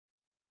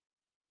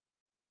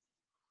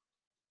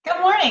Good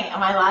morning.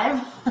 Am I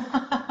live?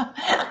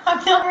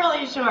 I'm not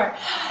really sure.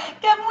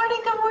 Good morning.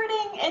 Good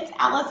morning. It's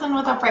Allison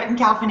with Upright and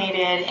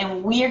Caffeinated,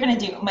 and we are going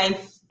to do my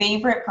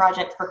favorite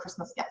project for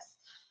Christmas gifts.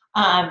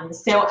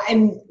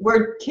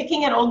 We're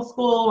kicking it old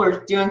school.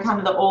 We're doing kind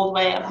of the old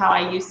way of how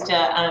I used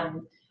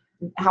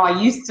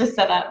to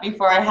set up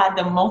before I had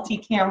the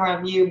multi-camera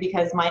view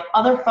because my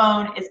other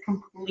phone is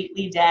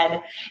completely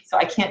dead, so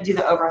I can't do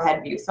the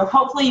overhead view. So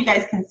hopefully you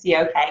guys can see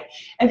okay.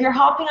 If you're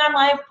hopping on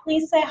live,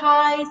 please say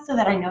hi so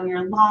that I know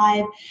you're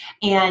live.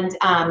 And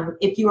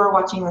if you are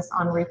watching this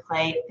on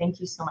replay, thank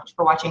you so much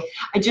for watching.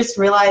 I just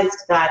realized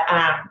that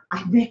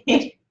I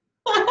made,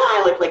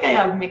 I look like I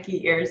have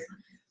Mickey ears.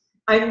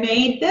 I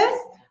made this.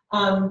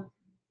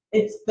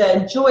 It's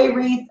the joy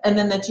wreath and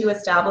then the two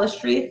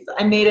established wreaths.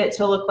 I made it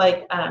to look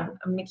like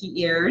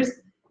Mickey ears.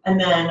 And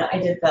then I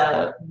did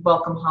the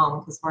welcome home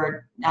because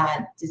we're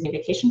Disney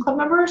Vacation Club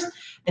members.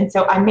 And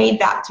so I made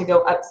that to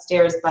go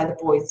upstairs by the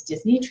boys'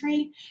 Disney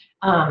tree.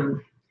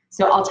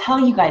 So I'll tell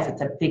you guys,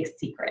 it's a big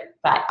secret,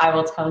 but I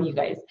will tell you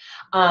guys.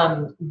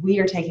 We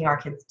are taking our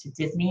kids to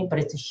Disney, but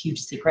it's a huge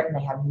secret and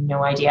they have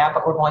no idea.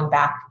 But we're going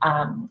back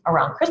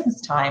around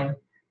Christmas time.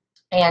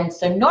 And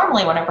so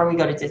normally whenever we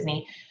go to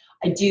Disney,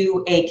 I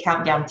do a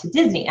countdown to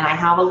Disney, and I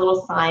have a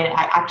little sign.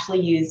 I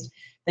actually used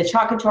the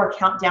Couture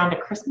countdown to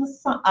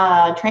Christmas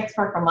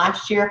transfer from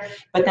last year,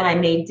 but then I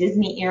made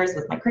Disney ears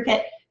with my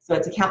Cricut, so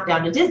it's a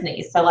countdown to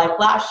Disney. So like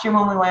last year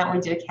when we went, we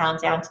did a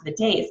countdown to the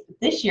days. But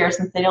this year,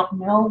 since they don't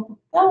know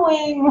we're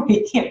going,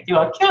 we can't do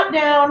a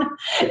countdown.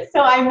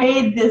 So I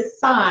made this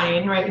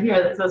sign right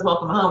here that says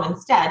 "Welcome Home"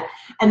 instead,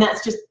 and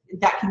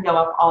that can go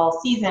up all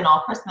season,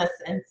 all Christmas,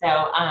 and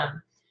so.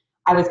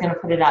 I was going to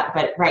put it up,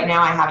 but right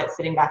now I have it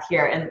sitting back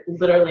here, and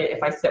literally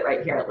if I sit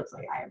right here, it looks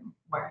like I am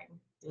wearing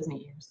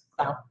Disney ears,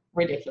 so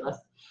ridiculous.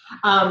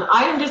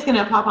 I am just going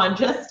to pop on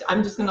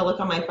I'm just going to look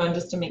on my phone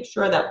just to make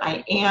sure that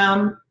I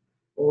am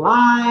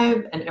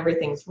live and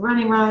everything's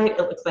running right.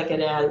 It looks like it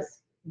is.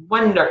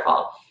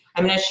 Wonderful.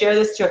 I'm going to share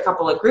this to a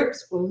couple of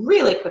groups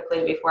really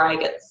quickly before I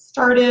get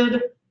started.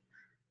 If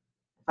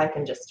I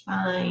can just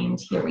find,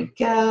 here we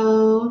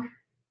go.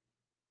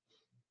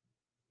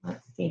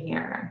 Let's see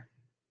here.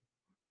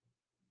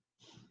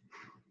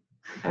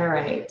 All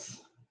right.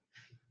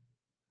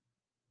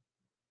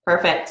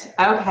 Perfect.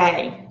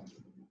 Okay.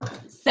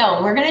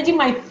 So we're going to do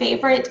my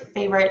favorite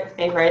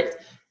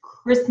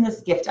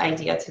Christmas gift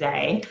idea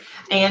today.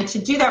 And to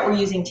do that, we're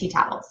using tea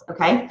towels,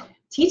 okay?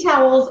 Tea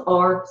towels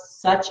are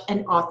such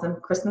an awesome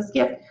Christmas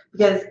gift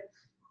because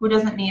who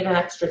doesn't need an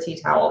extra tea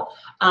towel?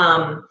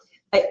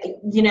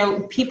 You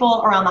know,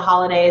 people around the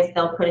holidays,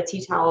 they'll put a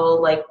tea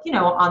towel like, you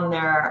know, on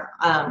their,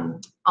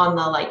 on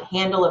the like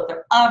handle of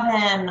their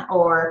oven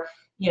or,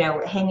 you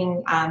know,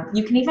 hanging,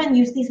 you can even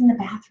use these in the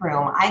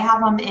bathroom. I have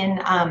them in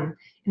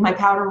my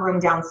powder room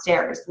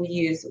downstairs. We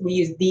use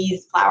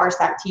these flour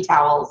sack tea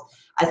towels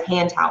as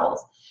hand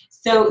towels.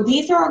 So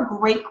these are a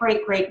great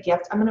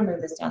gift. I'm gonna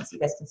move this down so you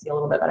guys can see a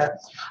little bit better.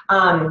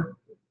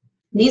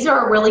 These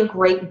are a really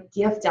great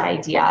gift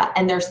idea,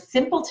 and they're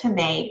simple to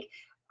make,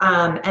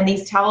 and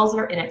these towels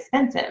are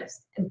inexpensive,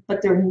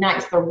 but they're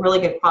nice, they're really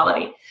good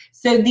quality.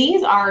 So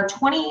these are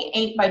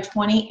 28 by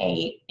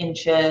 28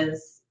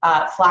 inches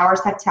flour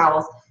sack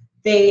towels.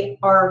 They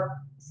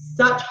are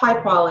such high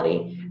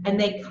quality, and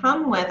they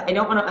come with, I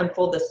don't want to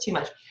unfold this too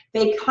much,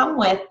 they come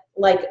with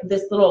like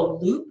this little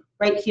loop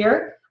right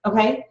here,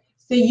 okay?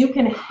 So you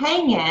can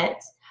hang it,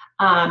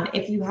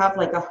 if you have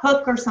like a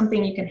hook or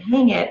something, you can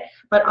hang it,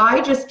 but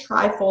I just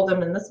tri-fold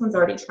them, and this one's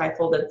already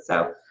tri-folded,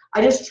 so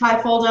I just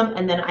tri-fold them,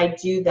 and then I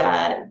do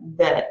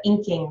the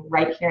inking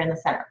right here in the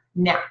center.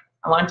 Now,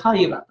 I want to tell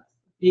you about this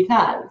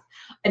because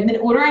I've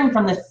been ordering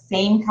from the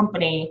same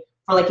company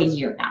for like a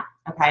year now,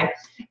 okay?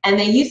 And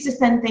they used to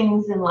send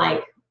things in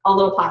like a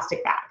little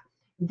plastic bag.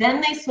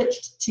 Then they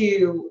switched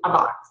to a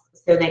box,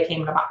 so they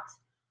came in a box.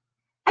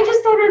 I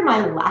just ordered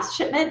my last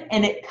shipment,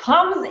 and it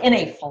comes in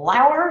a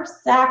flour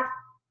sack,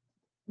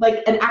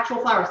 like an actual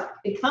flour sack.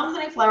 It comes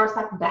in a flour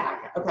sack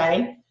bag,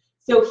 okay?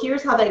 So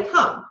here's how they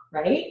come,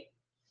 right?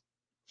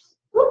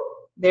 Whoop,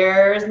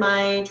 there's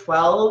my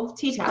 12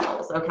 tea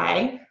towels,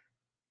 okay?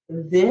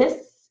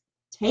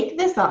 Take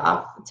this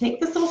off,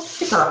 take this little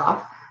sticker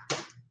off.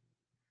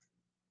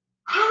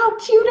 How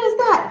cute is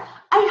that?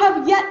 I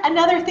have yet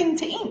another thing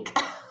to ink.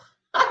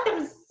 I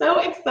am so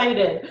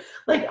excited.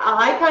 Like,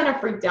 I kind of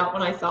freaked out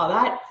when I saw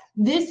that.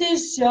 This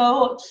is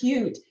so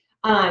cute.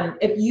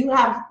 If you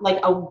have like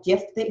a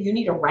gift that you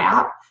need to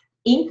wrap,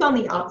 ink on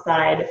the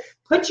outside,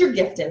 put your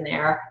gift in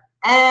there,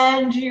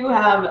 and you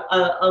have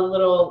a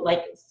little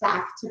like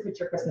sack to put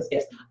your Christmas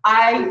gifts.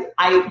 I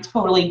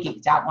totally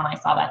geeked out when I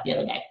saw that the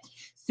other day.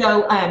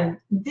 So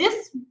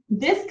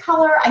this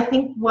color I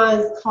think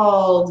was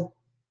called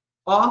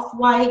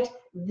Off-White.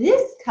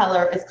 This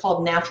color is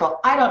called Natural.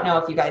 I don't know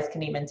if you guys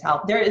can even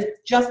tell. There is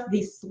just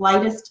the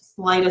slightest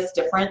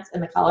difference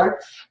in the color,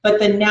 but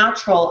the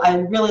Natural, I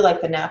really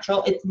like the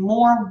Natural. It's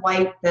more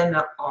white than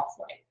the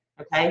Off-White,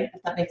 okay,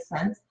 if that makes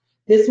sense.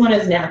 This one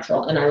is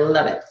Natural, and I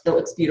love it. It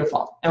looks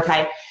beautiful,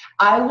 okay?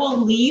 I will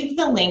leave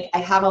the link. I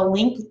have a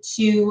link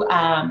to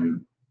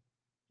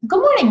Good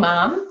morning,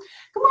 Mom.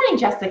 Good morning,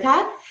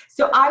 Jessica.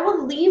 So I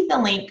will leave the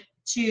link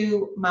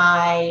to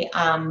my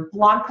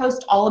blog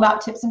post all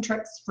about tips and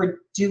tricks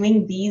for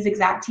doing these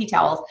exact tea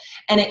towels.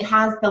 And it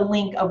has the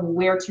link of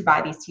where to buy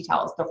these tea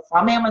towels. They're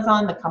from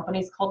Amazon. The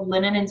company's called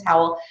Linen and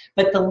Towel,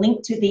 but the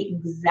link to the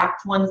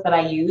exact ones that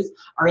I use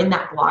are in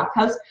that blog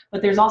post.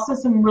 But there's also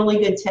some really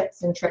good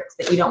tips and tricks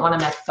that you don't want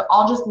to miss. So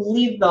I'll just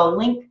leave the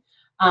link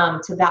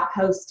to that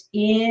post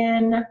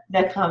in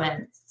the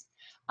comments.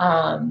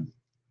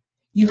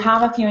 You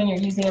have a few and you're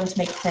using them to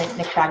make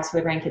picnic bags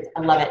for the grandkids. I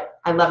love it.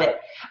 I love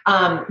it.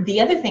 The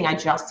other thing I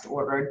just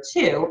ordered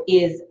too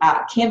is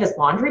canvas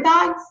laundry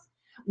bags,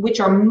 which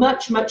are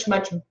much, much,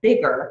 much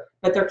bigger,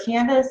 but they're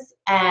canvas,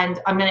 and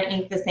I'm going to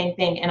ink the same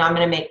thing, and I'm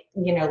going to make,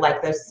 you know,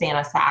 like those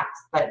Santa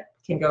sacks that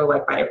can go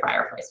like by a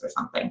fireplace or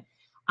something.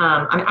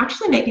 I'm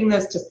actually making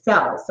those to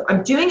sell. So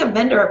I'm doing a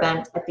vendor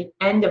event at the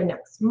end of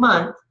next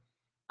month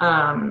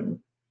in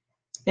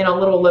a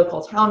little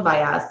local town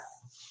by us,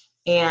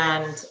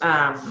 and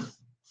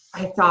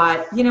I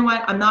thought, you know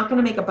what, I'm not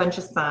going to make a bunch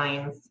of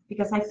signs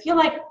because I feel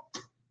like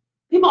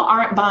people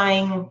aren't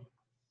buying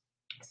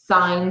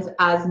signs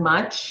as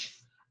much.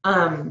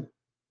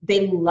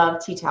 They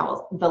love tea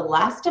towels. The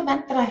last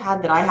event that I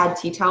had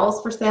tea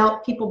towels for sale,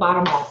 people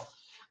bought them all.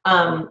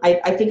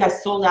 I think I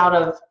sold out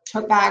of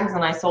tote bags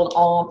and I sold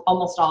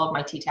almost all of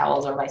my tea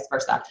towels, or vice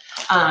versa.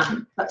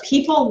 But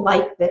people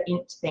like the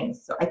inked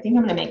things. So I think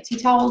I'm going to make tea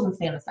towels and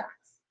Santa sacks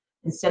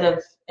instead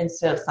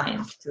of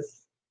signs, because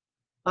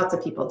lots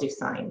of people do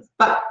signs,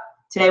 but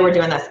today we're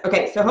doing this.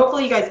 Okay, so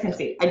hopefully you guys can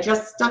see. I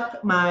just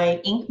stuck my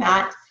ink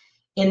mat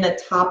in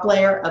the top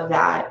layer of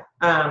that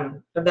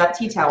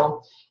tea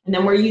towel, and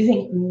then we're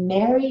using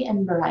Merry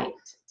and Bright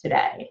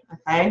today,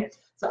 okay?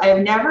 So I have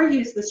never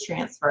used this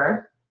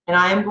transfer, and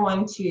I am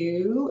going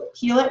to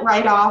peel it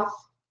right off,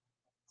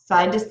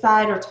 side to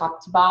side or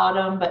top to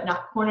bottom, but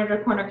not corner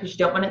to corner because you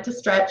don't want it to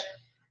stretch.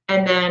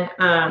 And then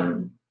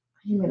I'm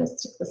gonna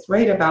stick this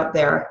right about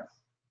there.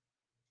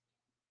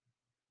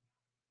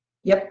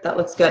 Yep, that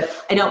looks good.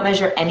 I don't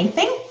measure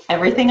anything,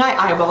 everything I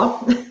eyeball.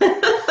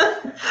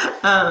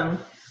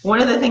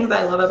 One of the things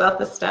I love about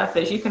this stuff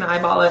is you can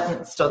eyeball it and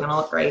it's still gonna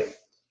look great.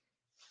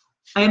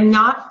 I am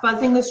not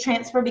fuzzing this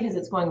transfer because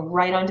it's going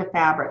right onto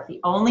fabric. The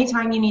only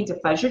time you need to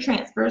fuzz your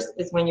transfers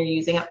is when you're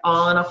using it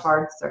on a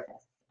hard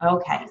surface.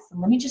 Okay, so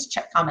let me just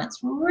check comments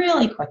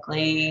really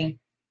quickly.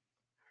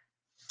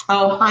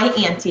 Oh, hi,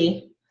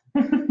 Auntie.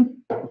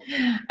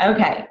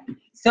 Okay,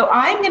 so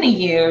I'm gonna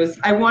use,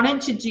 I wanted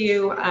to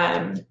do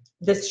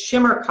this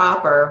shimmer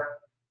copper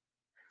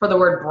for the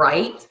word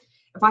bright.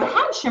 If I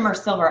had shimmer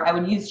silver, I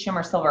would use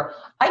shimmer silver.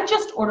 I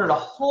just ordered a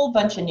whole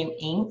bunch of new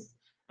inks,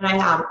 and I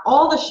have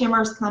all the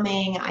shimmers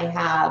coming. I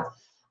have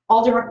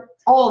all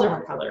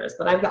different colors,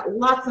 but I've got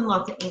lots and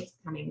lots of inks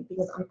coming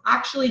because I'm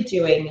actually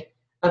doing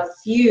a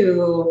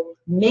few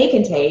make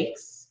and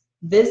takes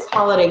this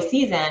holiday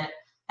season,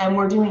 and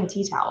we're doing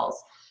tea towels.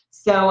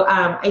 So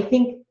I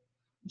think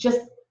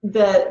just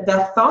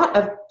the thought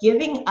of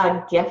giving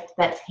a gift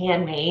that's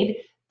handmade,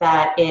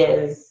 that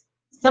is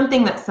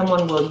something that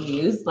someone will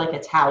use, like a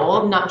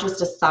towel, not just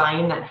a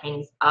sign that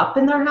hangs up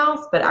in their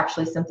house, but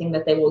actually something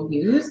that they will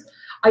use.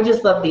 I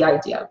just love the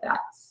idea of that.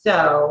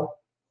 So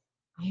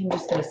I am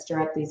just going to stir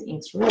up these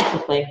inks really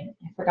quickly.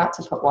 I forgot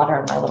to put water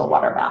in my little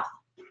water bath.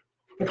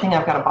 Good thing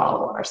I've got a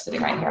bottle of water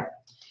sitting right here.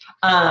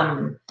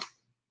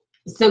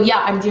 So yeah,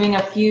 I'm doing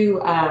a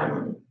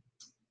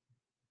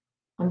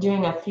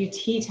few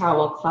tea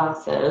towel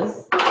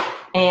classes.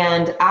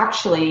 And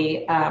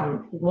actually,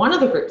 one of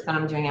the groups that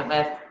I'm doing it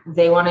with,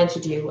 they wanted to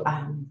do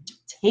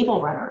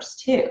table runners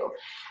too.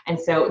 And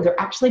so they're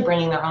actually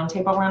bringing their own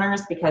table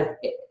runners because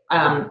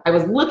I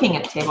was looking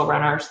at table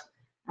runners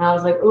and I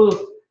was like,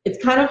 ooh,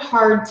 it's kind of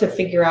hard to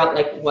figure out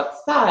like what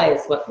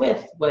size, what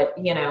width, what,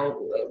 you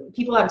know,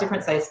 people have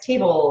different size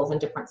tables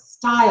and different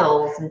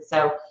styles. And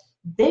so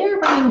they're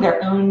bringing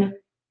their own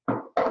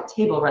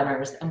table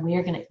runners and we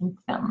are going to ink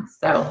them.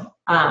 So,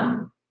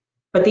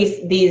 but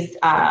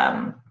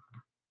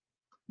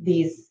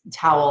these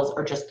towels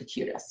are just the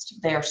cutest.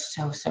 They are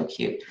so, so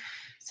cute.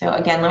 So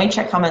again, let me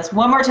check comments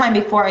one more time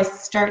before I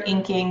start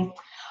inking.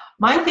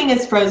 My thing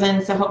is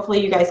frozen, so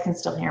hopefully you guys can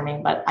still hear me,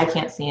 but I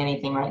can't see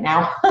anything right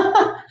now.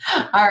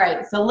 All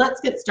right, so let's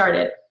get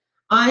started.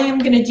 I am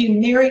gonna do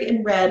Merry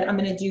in red. I'm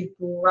gonna do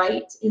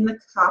Bright in the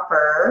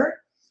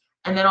copper,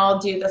 and then I'll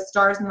do the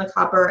stars in the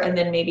copper, and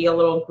then maybe a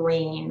little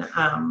green,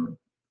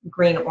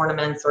 green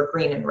ornaments or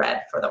green and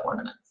red for the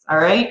ornaments, all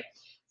right?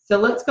 So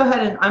let's go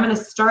ahead and I'm going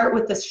to start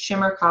with this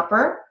shimmer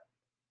copper,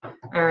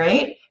 all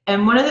right?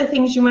 And one of the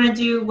things you want to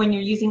do when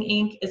you're using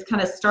ink is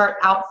kind of start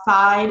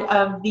outside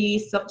of the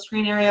silk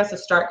screen area. So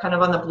start kind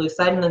of on the blue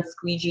side and then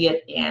squeegee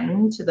it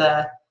into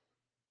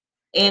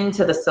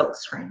the silk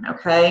screen,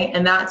 okay?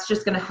 And that's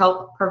just going to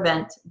help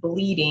prevent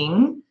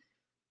bleeding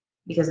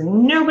because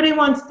nobody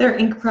wants their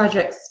ink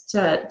projects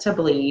to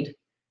bleed,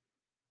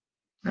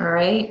 all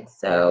right?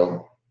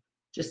 So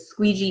just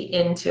squeegee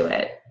into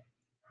it.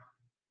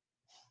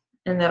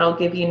 And that'll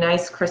give you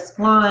nice crisp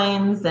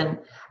lines. And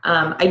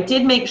I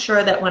did make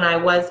sure that when I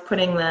was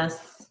putting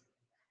this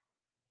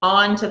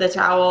onto the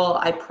towel.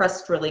 I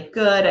pressed really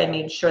good. I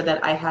made sure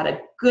that I had a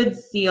good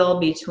seal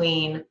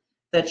between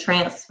the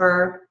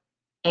transfer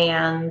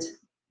and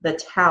the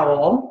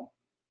towel.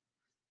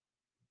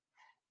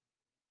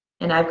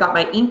 And I've got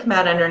my ink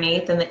mat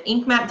underneath, and the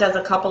ink mat does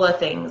a couple of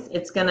things.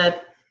 It's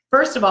gonna,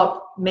 first of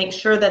all, make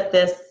sure that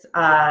this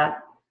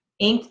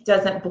ink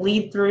doesn't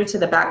bleed through to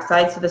the back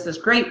side. So this is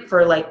great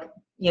for, like,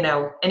 you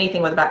know,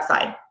 anything with a back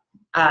side.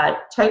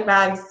 Tote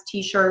bags,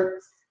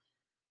 t-shirts,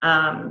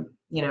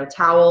 you know,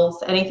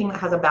 towels, anything that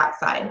has a back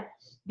side.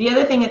 The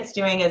other thing it's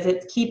doing is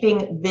it's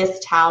keeping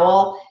this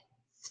towel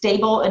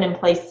stable and in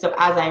place, so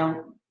as I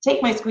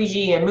take my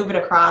squeegee and move it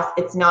across,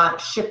 it's not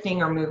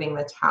shifting or moving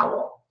the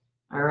towel.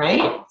 All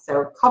right, so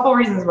a couple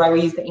reasons why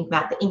we use the ink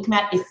mat. The ink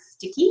mat is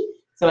sticky,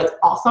 so it's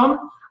awesome.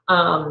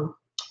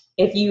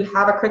 If you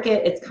have a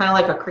Cricut, it's kind of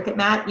like a Cricut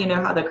mat. You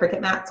know how the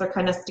Cricut mats are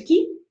kind of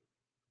sticky?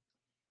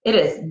 It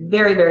is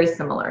very, very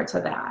similar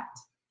to that.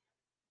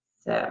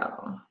 So,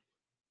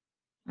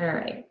 all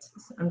right,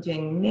 so I'm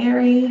doing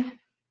Mary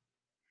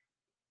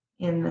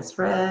in this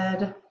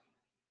red.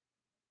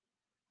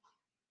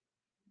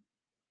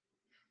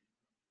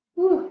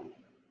 Whew.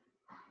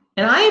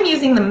 And I am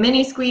using the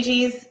mini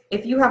squeegees.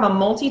 If you have a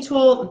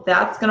multi-tool,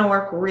 that's gonna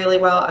work really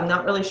well. I'm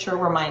not really sure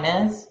where mine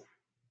is.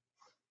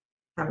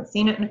 Haven't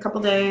seen it in a couple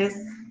days.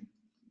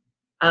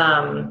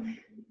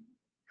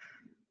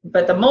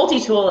 But the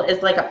multi-tool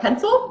is like a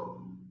pencil.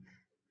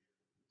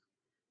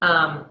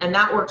 And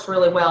that works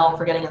really well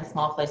for getting in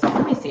small places.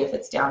 Let me see if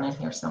it's down in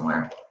here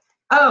somewhere.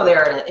 Oh,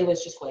 there it is. It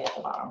was just way at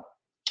the bottom.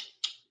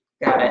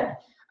 Got it.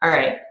 All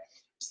right.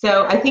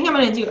 So I think I'm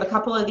going to do a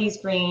couple of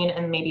these green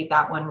and maybe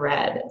that one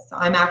red. So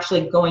I'm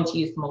actually going to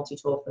use the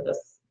multi-tool for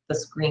this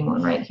green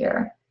one right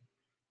here.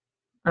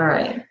 All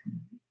right.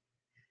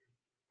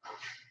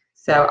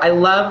 So I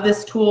love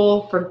this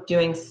tool for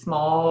doing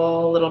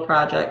small little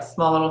projects,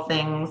 small little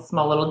things,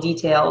 small little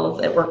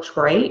details. It works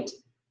great.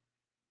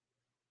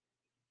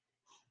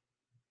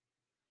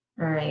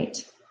 All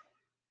right.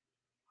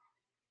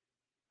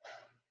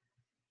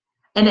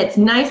 And it's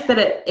nice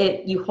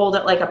that you hold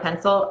it like a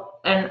pencil.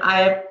 And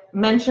I've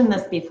mentioned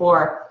this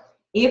before.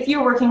 If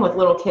you're working with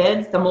little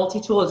kids, the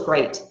multi-tool is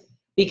great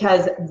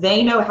because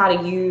they know how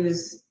to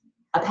use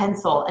a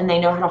pencil and they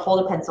know how to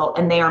hold a pencil,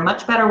 and they are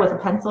much better with a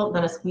pencil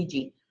than a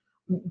squeegee.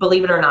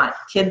 Believe it or not,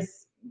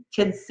 kids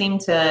seem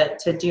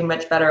to do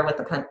much better with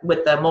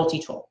the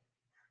multi-tool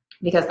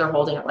because they're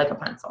holding it like a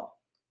pencil.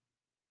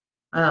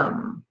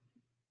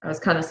 I was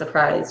kind of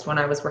surprised when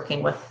I was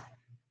working with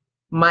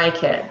my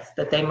kids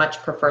that they much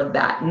preferred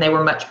that, and they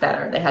were much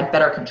better. They had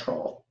better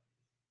control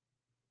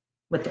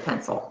with the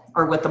pencil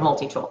or with the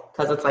multi-tool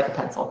because it's like a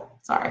pencil.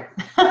 Sorry.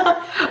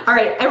 All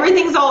right,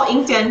 everything's all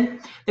inked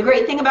in. The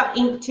great thing about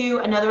ink too,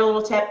 another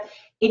little tip,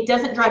 it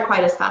doesn't dry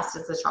quite as fast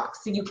as the chalk.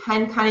 So you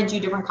can kind of do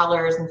different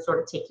colors and sort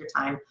of take your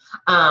time.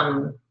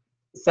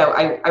 So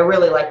I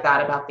really like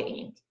that about the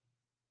ink.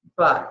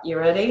 But you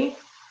ready?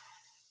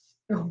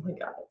 Oh my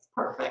God, it's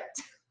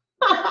perfect.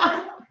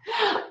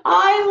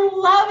 I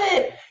love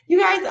it. You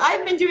guys,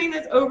 I've been doing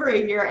this over a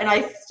year and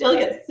I still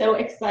get so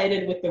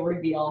excited with the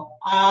reveal.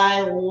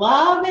 I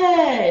love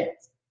it.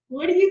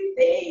 What do you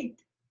think?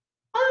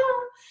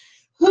 Oh,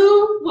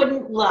 who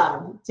wouldn't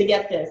love to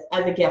get this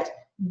as a gift?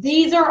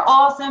 These are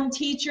awesome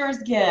teacher's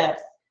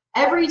gifts.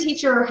 Every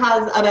teacher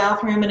has a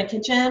bathroom and a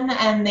kitchen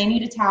and they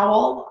need a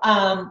towel.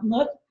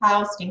 Look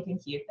how stinking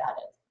cute that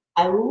is.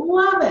 I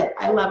love it.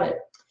 I love it.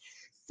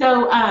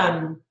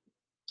 So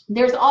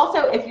there's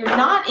also, if you're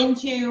not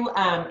into,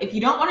 if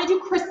you don't want to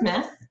do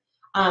Christmas,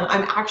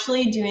 I'm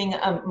actually doing,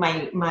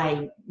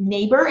 my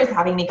neighbor is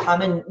having me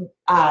come and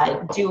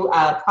do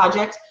a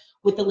project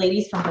with the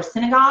ladies from her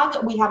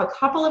synagogue. We have a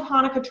couple of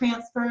Hanukkah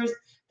transfers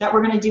that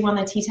we're going to do on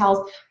the tea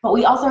towels, but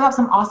we also have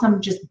some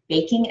awesome just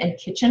baking and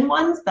kitchen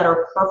ones that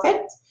are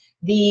perfect.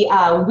 The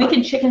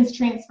Wicked Chickens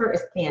transfer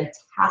is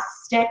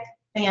fantastic.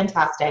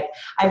 Fantastic.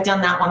 I've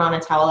done that one on a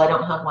towel. I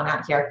don't have one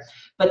out here,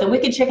 but the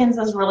Wicked Chickens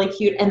is really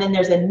cute. And then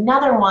there's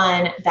another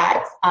one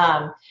that's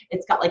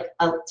it's got like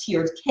a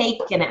tiered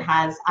cake and it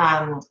has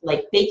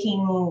like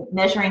baking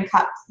measuring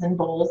cups and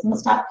bowls and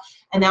stuff.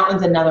 And that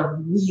one's another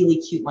really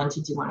cute one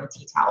to do on a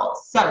tea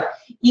towel. So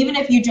even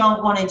if you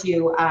don't want to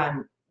do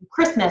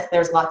Christmas,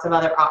 there's lots of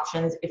other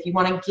options if you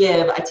want to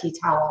give a tea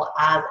towel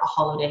as a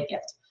holiday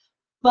gift.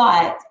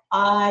 But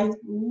I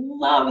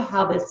love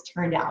how this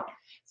turned out.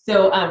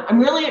 So I'm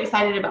really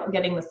excited about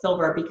getting the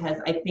silver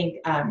because I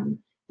think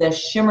the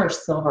shimmer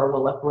silver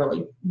will look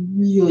really,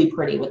 really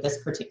pretty with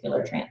this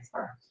particular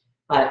transfer.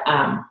 But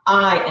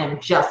I am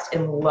just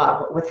in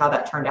love with how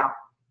that turned out.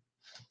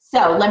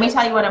 So let me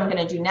tell you what I'm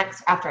going to do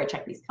next after I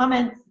check these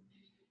comments.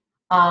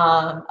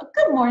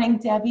 Good morning,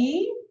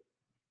 Debbie.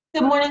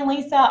 Good morning,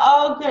 Lisa.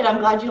 Oh, good. I'm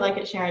glad you like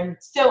it, Sharon.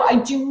 So I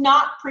do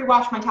not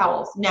pre-wash my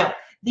towels. No,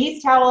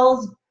 these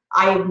towels,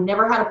 I've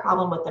never had a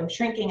problem with them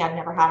shrinking. I've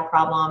never had a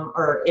problem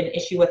or an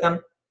issue with them.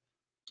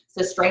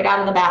 So straight out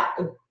of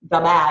the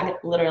bag,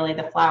 literally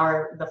the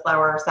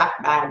flour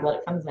sack bag that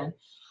it comes in.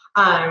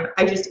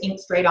 I just ink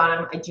straight on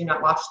them. I do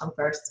not wash them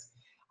first.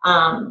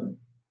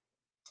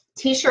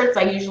 T-shirts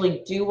I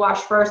usually do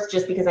wash first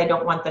just because I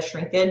don't want the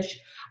shrinkage.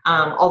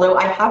 Although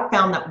I have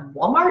found that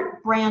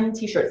Walmart brand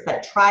T-shirts,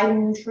 that Tried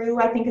and True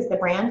I think is the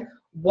brand,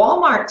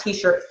 Walmart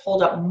T-shirts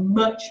hold up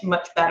much,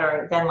 much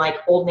better than like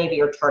Old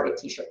Navy or Target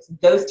T-shirts.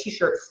 Those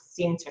T-shirts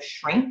seem to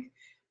shrink,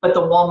 but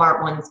the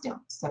Walmart ones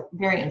don't. So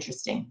very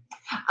interesting.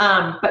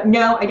 But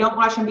no, I don't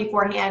wash them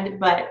beforehand,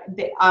 but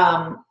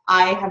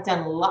I have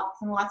done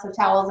lots and lots of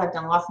towels. I've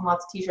done lots and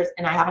lots of T-shirts,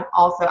 and I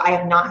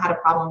have not had a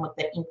problem with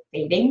the ink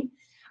fading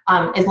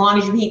as long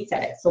as you heat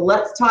set it. So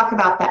let's talk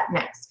about that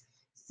next.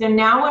 So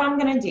now what I'm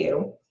gonna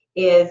do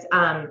is,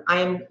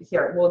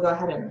 we'll go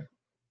ahead and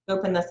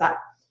open this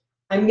up.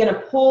 I'm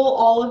gonna pull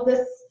all of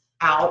this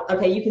out.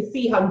 Okay, you can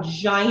see how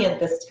giant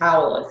this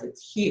towel is.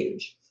 It's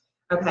huge,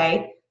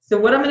 okay? So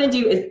what I'm gonna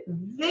do is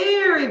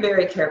very,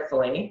 very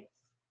carefully,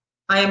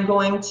 I am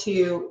going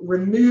to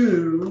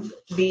remove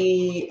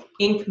the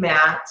ink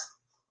mat.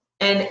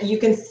 And you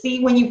can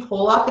see when you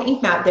pull off the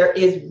ink mat, there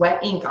is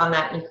wet ink on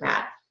that ink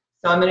mat.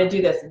 So I'm gonna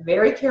do this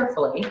very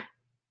carefully.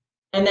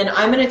 And then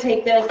I'm gonna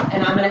take this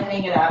and I'm gonna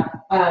hang it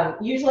up.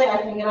 Usually I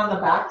hang it on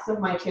the backs of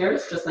my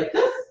chairs, just like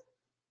this.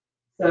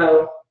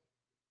 So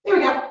there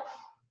we go.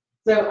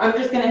 So I'm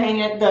just gonna hang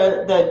it,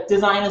 the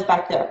design is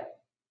back there.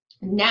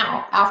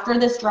 Now, after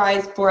this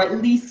dries for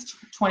at least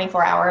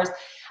 24 hours,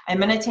 I'm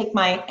gonna take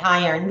my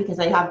iron, because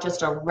I have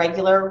just a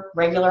regular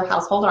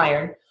household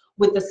iron,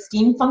 with the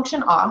steam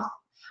function off.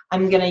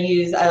 I'm gonna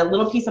use a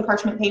little piece of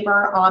parchment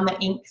paper on the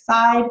ink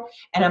side,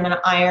 and I'm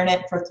gonna iron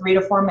it for 3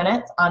 to 4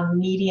 minutes on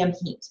medium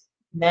heat.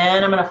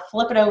 Then I'm gonna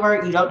flip it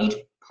over. You don't need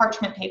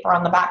parchment paper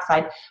on the back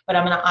side, but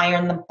I'm gonna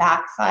iron the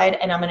back side,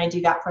 and I'm gonna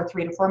do that for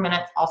 3 to 4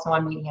 minutes, also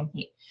on medium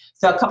heat.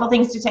 So a couple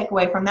things to take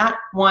away from that.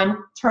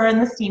 One, turn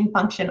the steam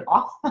function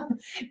off.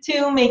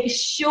 Two, make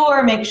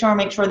sure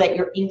that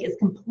your ink is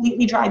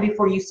completely dry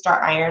before you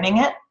start ironing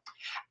it.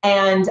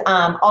 And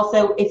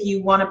also, if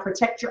you want to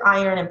protect your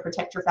iron and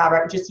protect your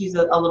fabric, just use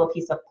a little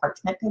piece of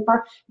parchment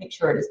paper. Make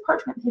sure it is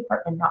parchment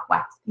paper and not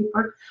wax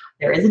paper.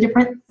 There is a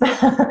difference.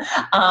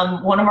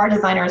 One of our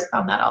designers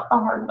found that out the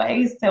hard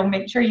way, so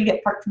make sure you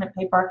get parchment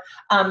paper.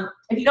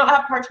 If you don't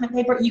have parchment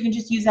paper, you can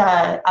just use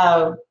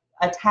a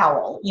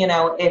towel. You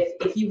know,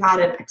 if you had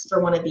an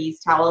extra one of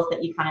these towels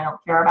that you kind of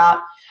don't care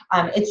about,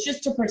 it's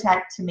just to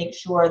protect, to make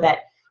sure that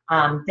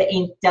the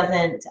ink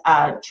doesn't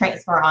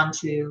transfer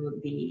onto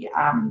the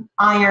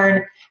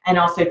iron, and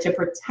also to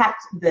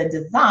protect the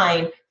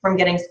design from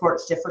getting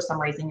scorched if for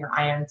some reason your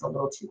iron's a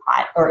little too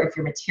hot, or if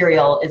your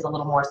material is a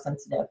little more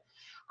sensitive.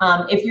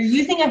 If you're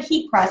using a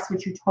heat press,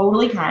 which you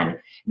totally can,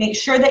 make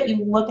sure that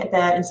you look at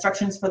the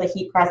instructions for the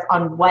heat press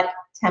on what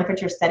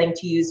temperature setting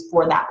to use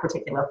for that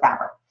particular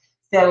fabric.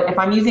 So if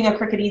I'm using a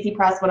Cricut Easy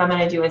Press, what I'm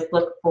going to do is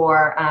look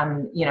for,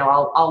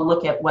 I'll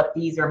look at what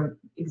these are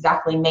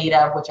exactly made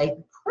of, which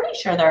I'm pretty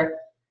sure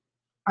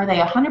are they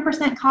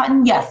 100%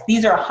 cotton? Yes,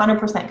 these are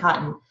 100%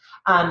 cotton.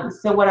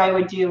 So what I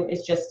would do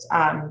is just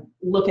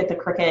look at the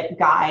Cricut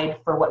guide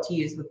for what to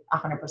use with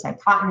 100%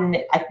 cotton.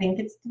 I think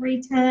it's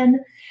 310.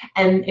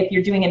 And if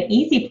you're doing an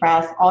Easy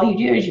Press, all you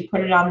do is you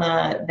put it on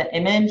the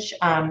image,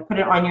 put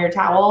it on your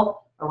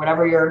towel or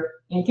whatever you're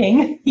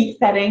inking, heat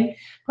setting,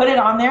 put it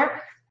on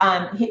there.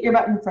 Hit your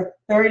button for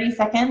 30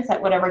 seconds at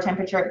whatever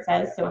temperature it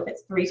says. So if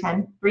it's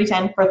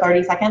 310 for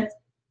 30 seconds,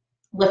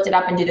 lift it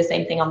up and do the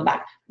same thing on the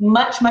back.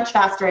 Much, much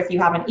faster if you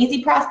have an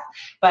Easy Press,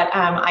 but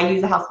I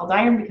use a household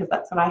iron because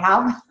that's what I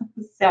have.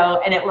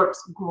 So, and it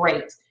works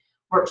great.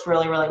 Works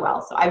really, really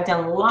well. So I've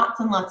done lots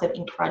and lots of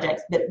ink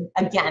projects, but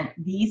again,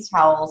 these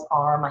towels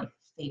are my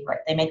favorite.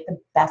 They make the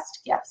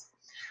best gifts.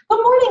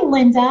 Good morning,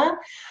 Linda.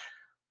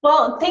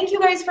 Well, thank you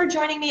guys for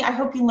joining me. I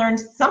hope you learned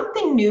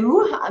something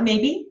new,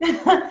 maybe.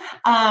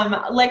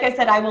 Like I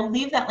said, I will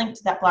leave that link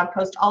to that blog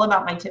post all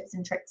about my tips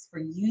and tricks for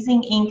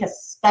using ink,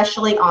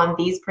 especially on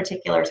these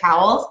particular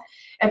towels.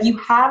 If you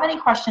have any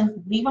questions,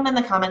 leave them in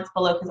the comments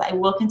below because I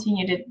will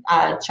continue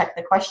to check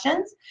the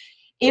questions.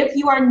 If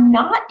you are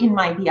not in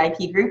my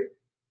VIP group,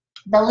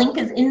 the link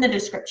is in the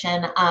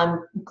description.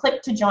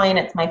 Click to join.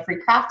 It's my free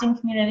crafting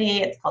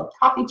community. It's called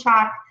Coffee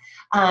Chat.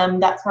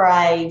 That's where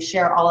I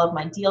share all of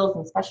my deals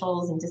and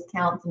specials and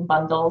discounts and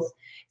bundles.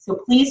 So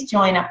please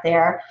join up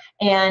there.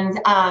 And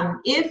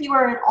if you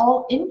are at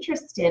all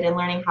interested in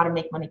learning how to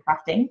make money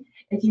crafting,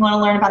 if you want to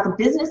learn about the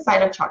business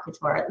side of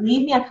Couture,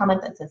 leave me a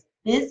comment that says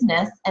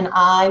business and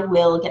I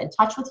will get in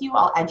touch with you.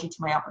 I'll add you to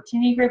my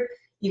opportunity group.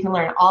 You can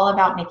learn all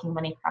about making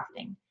money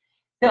crafting.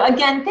 So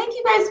again, thank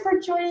you guys for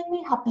joining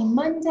me. Happy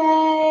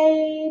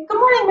Monday. Good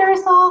morning,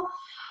 Marisol.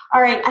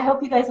 All right, I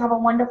hope you guys have a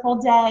wonderful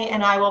day,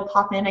 and I will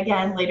pop in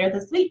again later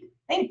this week.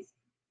 Thanks.